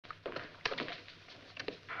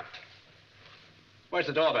Where's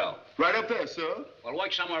the doorbell? Right up there, sir. Well,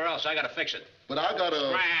 work somewhere else. I gotta fix it. But I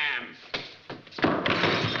gotta... Ram!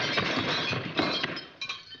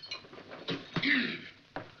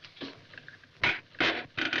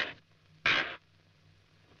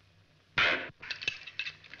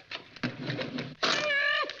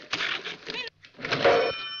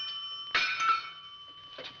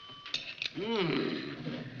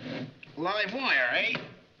 Live wire, eh?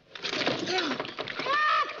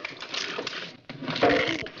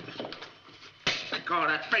 Let go of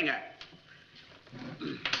that finger.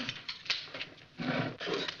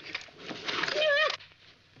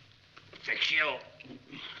 Fix you.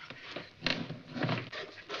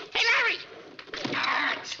 Hey, Larry!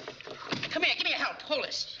 Come here, give me a help. Hold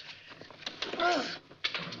this.